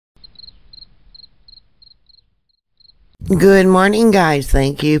Good morning, guys.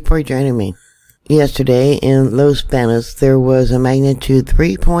 Thank you for joining me. Yesterday in Los Banos, there was a magnitude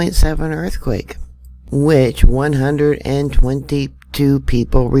 3.7 earthquake, which 122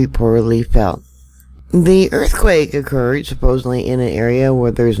 people reportedly felt. The earthquake occurred supposedly in an area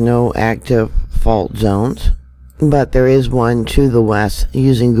where there's no active fault zones, but there is one to the west.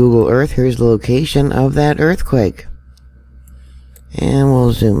 Using Google Earth, here's the location of that earthquake. And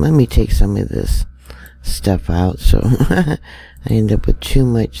we'll zoom. Let me take some of this stuff out so I end up with too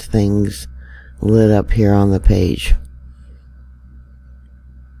much things lit up here on the page.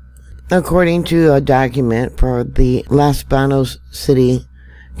 According to a document for the Los Banos city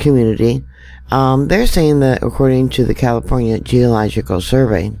community, they're saying that according to the California Geological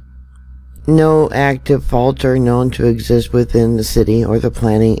Survey, no active faults are known to exist within the city or the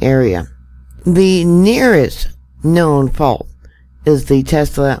planning area. The nearest known fault is the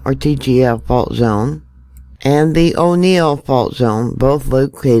Tesla or TGF fault zone and the O'Neill fault zone, both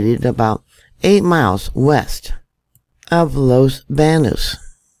located about 8 miles west of Los Banos.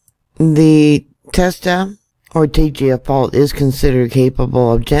 The Tesla or TGF fault is considered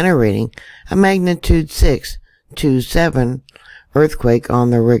capable of generating a magnitude 6 to 7 earthquake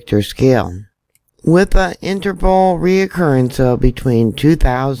on the Richter scale, with an interval reoccurrence of between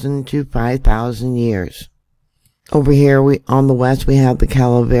 2,000 to 5,000 years. Over here on the west we have the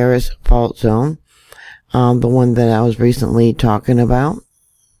Calaveras fault zone, the one that I was recently talking about,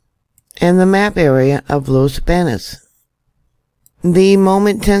 and the map area of Los Banos. The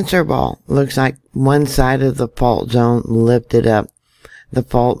moment tensor ball looks like one side of the fault zone lifted up. The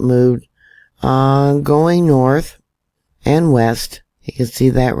fault moved going north and west. You can see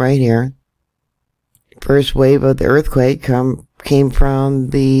that right here. First wave of the earthquake came from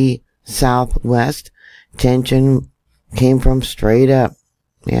the southwest. Tension came from straight up.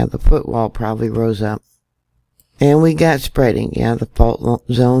 Yeah, the footwall probably rose up. And we got spreading. Yeah, the fault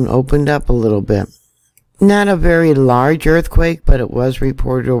zone opened up a little bit. Not a very large earthquake, but it was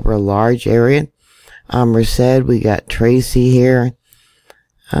reported over a large area. Merced, we got Tracy here.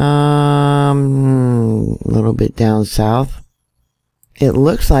 A little bit down south. It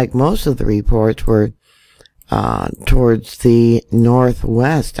looks like most of the reports were towards the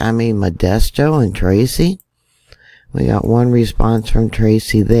northwest. I mean, Modesto and Tracy. We got one response from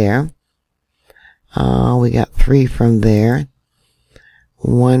Tracy there. We got 3 from there.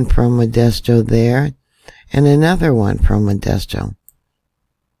 1 from Modesto there. And another one from Modesto.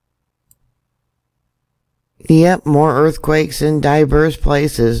 Yep, more earthquakes in diverse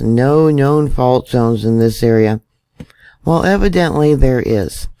places. No known fault zones in this area. Well, evidently there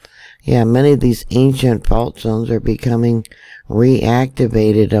is. Yeah, many of these ancient fault zones are becoming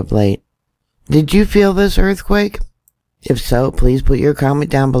reactivated of late. Did you feel this earthquake? If so, please put your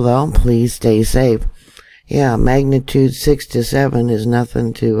comment down below. Please stay safe. Yeah, magnitude 6 to 7 is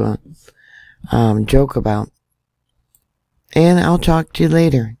nothing to joke about. And I'll talk to you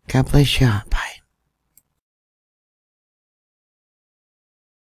later. God bless you.